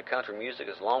been a fan of country music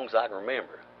as long as I can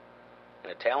remember.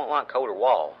 And a talent like Coder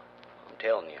Wall, I'm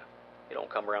telling you, it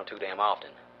don't come around too damn often.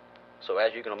 So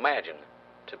as you can imagine,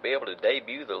 to be able to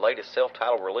debut the latest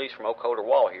self-titled release from old Coder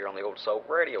Wall here on the Old Soul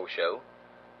Radio Show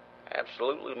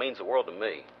absolutely means the world to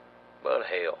me. But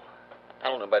hell, I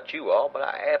don't know about you all, but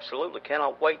I absolutely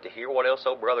cannot wait to hear what else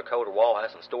old Brother Coder Wall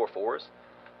has in store for us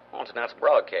on tonight's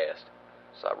broadcast.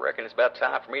 So I reckon it's about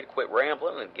time for me to quit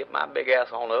rambling and get my big ass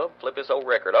on up, flip this old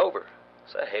record over.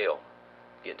 So hell,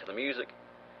 get into the music.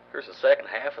 Here's the second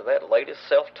half of that latest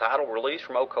self-titled release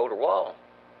from old Coder Wall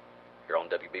here on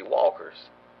W.B. Walker's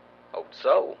Old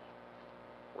Soul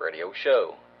Radio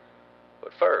Show.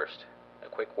 But first, a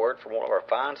quick word from one of our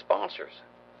fine sponsors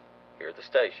here at the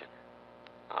station.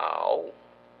 Oh.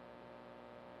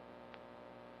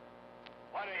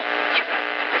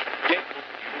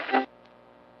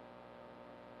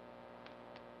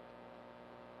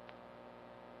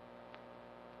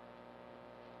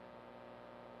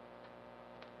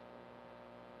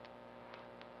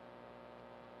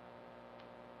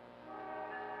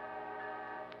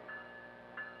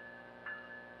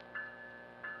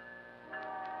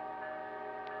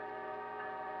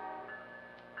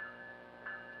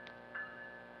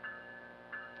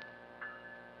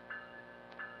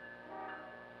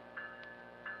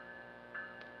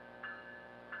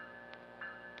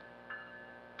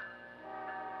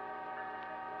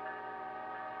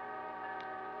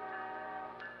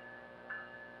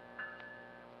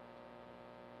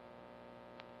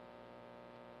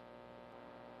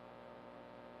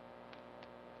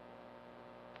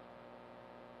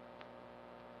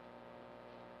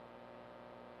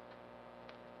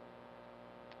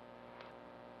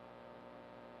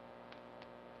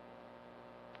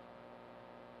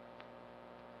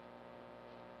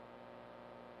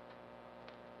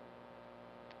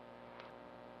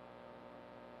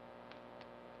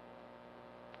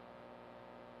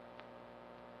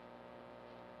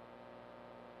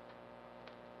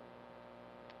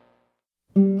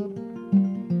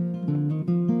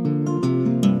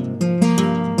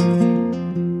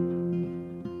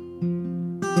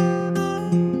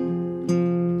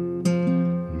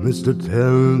 Mr.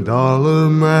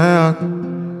 $10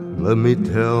 man, let me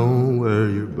tell where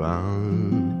you're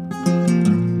bound.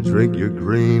 Drink your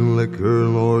green liquor,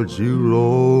 Lord, you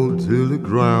roll to the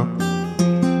ground.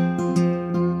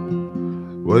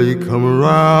 Well, you come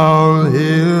around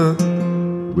here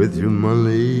with your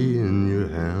money in your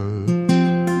hand.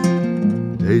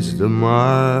 Taste of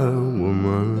my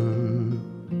woman.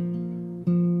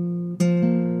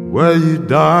 Where you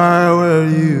die, where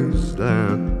you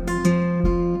stand.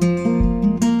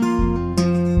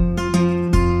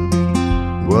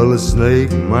 Well, the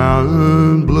Snake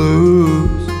Mountain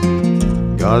Blues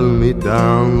got me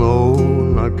down low,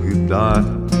 and I could die.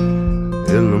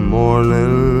 In the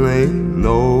morning, ain't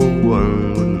no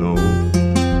one would know.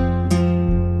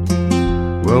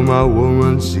 Well, my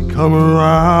woman, she come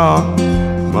around,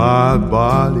 my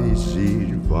body,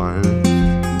 she'd find.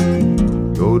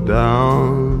 Go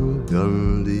down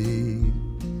Dundee,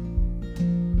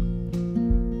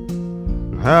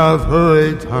 have her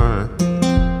a time.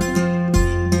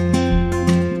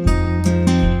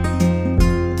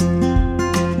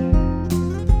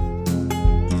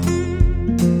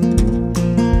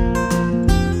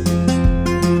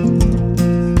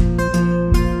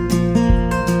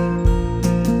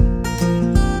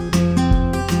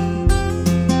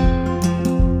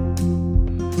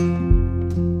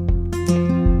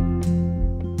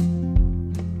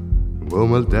 Well,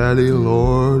 my daddy,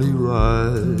 Lord, he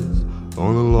rides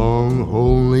on a long,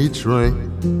 homely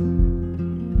train.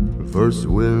 The first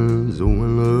wind's a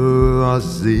winter, I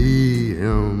see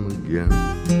him again.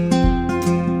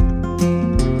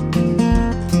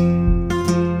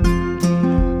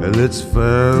 And it's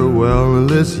farewell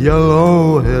to this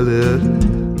yellow-headed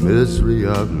misery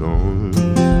I've known.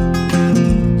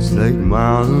 Snake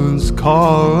Mountain's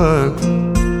calling,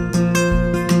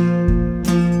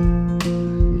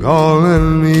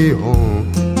 calling me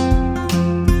home.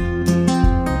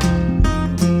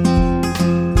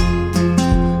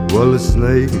 Well, the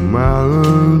Snake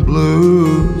Mountain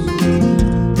blues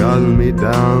got me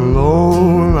down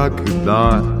low, and I could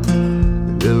die.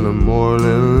 And in the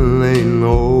morning, ain't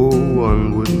no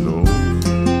one would know.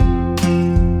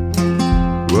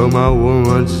 Well, my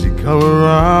woman, she come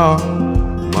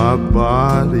around, my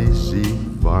body, she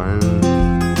find.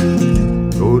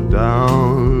 Go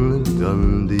down to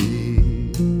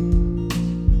Dundee,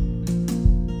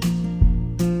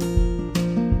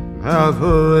 have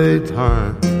her a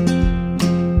time,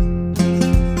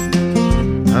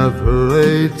 have her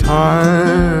a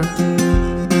time.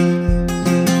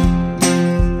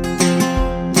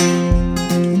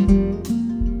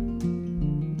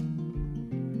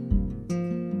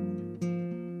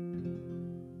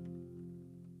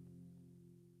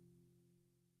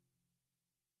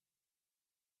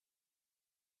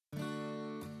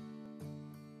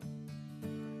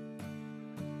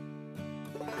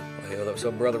 Well, that was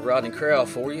old brother Rodney Crowell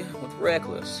for you with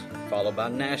Reckless, followed by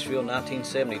Nashville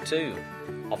 1972,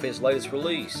 off his latest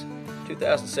release,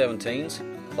 2017's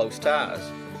Close Ties.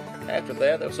 After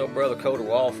that was old brother Coder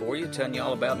Wall for you, telling you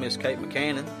all about Miss Kate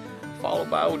McCannon, followed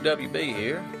by old WB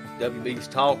here, WB's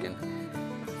Talking,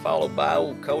 followed by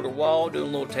old Coder Wall doing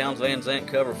a little Townes Van Zandt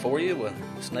cover for you with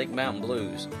Snake Mountain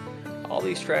Blues. All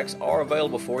these tracks are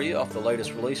available for you off the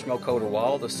latest release from old Coder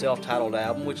Wall, the self-titled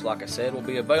album, which, like I said, will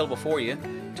be available for you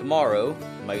tomorrow,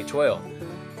 May 12th.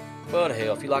 But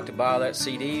hell, if you'd like to buy that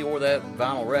CD or that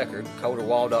vinyl record,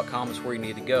 CoderWall.com is where you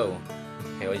need to go.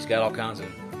 Hell, he's got all kinds of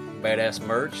badass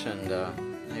merch, and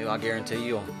hell, I guarantee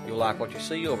you'll like what you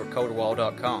see over at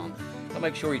CoderWall.com. Now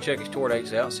make sure you check his tour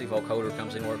dates out and see if old Coder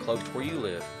comes anywhere close to where you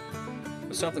live.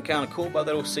 But something kind of cool about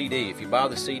that old CD, if you buy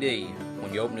the CD,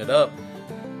 when you open it up,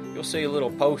 you'll see a little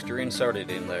poster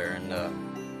inserted in there, and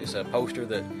it's a poster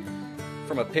that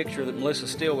from a picture that Melissa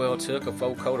Stilwell took of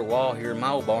old Coder Wall here in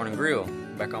my old barn and grill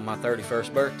back on my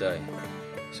 31st birthday.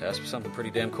 So that's something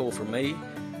pretty damn cool for me.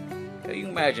 You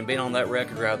can imagine being on that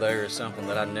record right there is something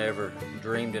that I never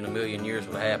dreamed in a million years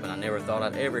would happen. I never thought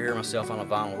I'd ever hear myself on a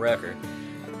vinyl record.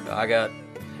 I got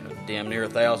damn near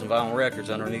 1,000 vinyl records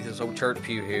underneath this old church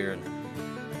pew here, and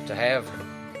to have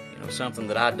something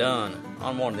that I done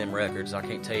on one of them records, I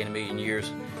can't tell you in a million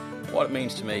years what it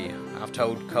means to me. I've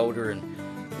told Coder and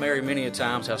Mary many a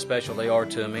times how special they are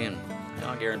to me, and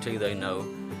I guarantee they know.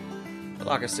 But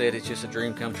like I said, it's just a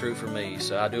dream come true for me,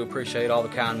 so I do appreciate all the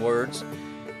kind words,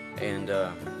 and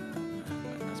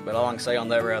that's about all I can say on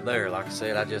that right there. Like I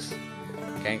said, I just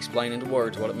can't explain into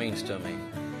words what it means to me.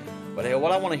 But hell,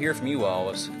 what I want to hear from you all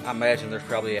is, I imagine there's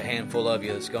probably a handful of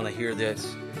you that's going to hear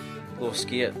this little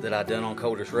skit that I done on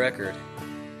Coder's record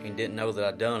and didn't know that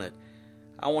I'd done it.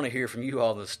 I want to hear from you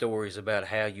all the stories about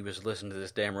how you was listening to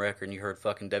this damn record and you heard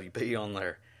fucking WB on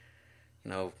there.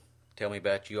 Tell me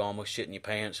about you almost shitting your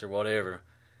pants or whatever.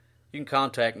 You can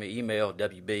contact me, email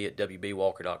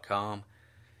wb@wbwalker.com.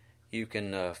 You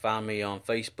can find me on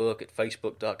Facebook at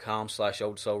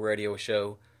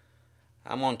facebook.com/oldsoulradioshow.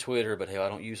 I'm on Twitter, but hell, I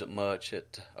don't use it much,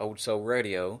 at Old Soul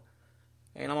Radio.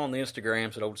 And I'm on the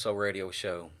Instagrams at Old Soul Radio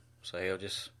Show. So hell,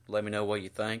 just let me know what you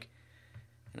think,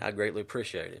 and I'd greatly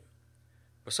appreciate it.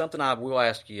 But something I will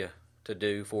ask you to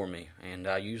do for me, and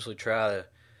I usually try to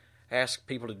ask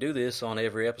people to do this on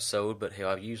every episode, but hell,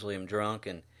 I usually am drunk,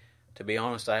 and to be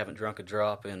honest, I haven't drunk a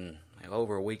drop in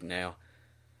over a week now.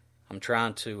 I'm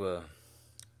trying to,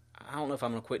 I don't know if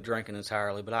I'm going to quit drinking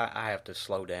entirely, but I have to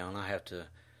slow down. I have to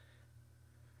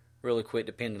really quit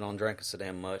depending on drinking so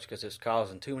damn much because it's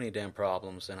causing too many damn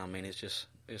problems. And I mean, it's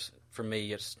for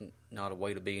me, it's not a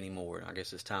way to be anymore. I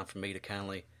guess it's time for me to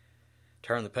kindly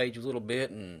turn the page a little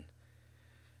bit and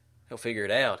he'll figure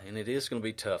it out. And it is going to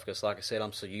be tough because, like I said,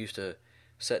 I'm so used to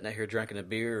sitting out here drinking a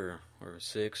beer or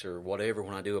six or whatever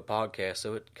when I do a podcast.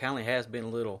 So it kind of has been a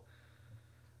little,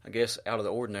 I guess, out of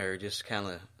the ordinary, just kind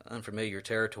of unfamiliar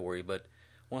territory. But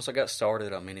once I got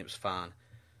started, I mean, it was fine.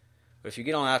 But if you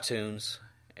get on iTunes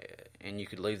and you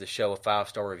could leave the show a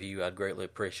 5-star review, I'd greatly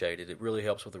appreciate it. It really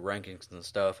helps with the rankings and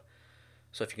stuff.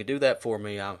 So if you could do that for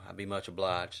me, I'd be much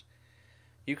obliged.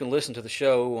 You can listen to the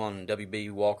show on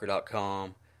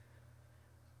WBWalker.com,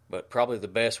 but probably the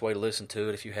best way to listen to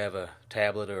it if you have a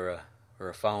tablet or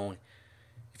a phone.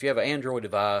 If you have an Android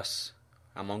device,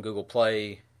 I'm on Google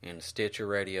Play and Stitcher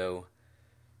Radio,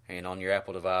 and on your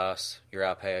Apple device, your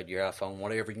iPad, your iPhone,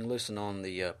 whatever, you can listen on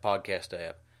the podcast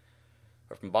app.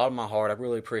 But from the bottom of my heart, I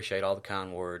really appreciate all the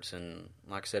kind words, and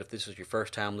like I said, if this is your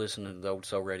first time listening to the Old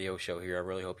Soul Radio Show here, I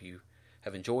really hope you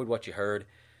have enjoyed what you heard.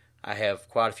 I have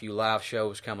quite a few live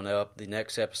shows coming up. The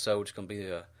next episode is going to be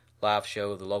a live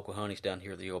show of the local honeys down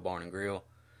here at the Old Barn and Grill,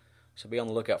 so be on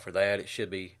the lookout for that. It should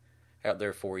be out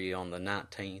there for you on the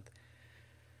 19th.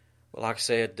 But like I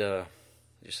said,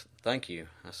 just thank you.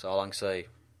 That's all I can say.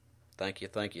 Thank you,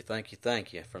 thank you, thank you,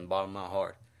 thank you from the bottom of my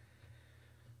heart.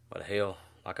 But hell,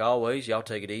 like always, y'all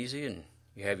take it easy and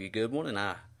you have your good one, and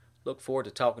I look forward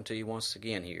to talking to you once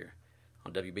again here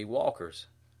on WB Walker's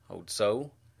Old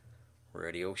Soul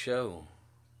Radio Show.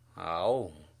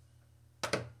 Oh.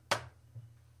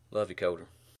 Love you, Coder.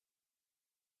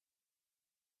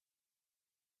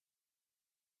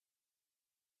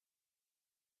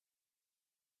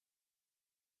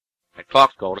 That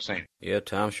clock's called us in. Yeah,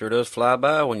 time sure does fly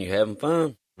by when you're having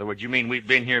fun. So what you mean we've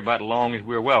been here about as long as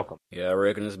we're welcome? Yeah, I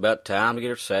reckon it's about time to get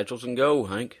our satchels and go,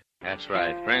 Hank. That's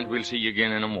right. Friends, we'll see you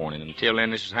again in the morning. Until then,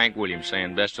 this is Hank Williams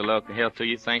saying best of luck and health to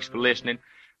you. Thanks for listening.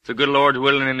 If the good Lord's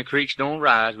willing and the creeks don't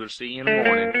rise, we'll see you in the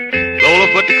morning.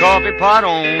 Lola, put the coffee pot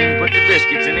on, put the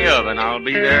biscuits in the oven. I'll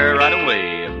be there right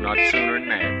away, if not sooner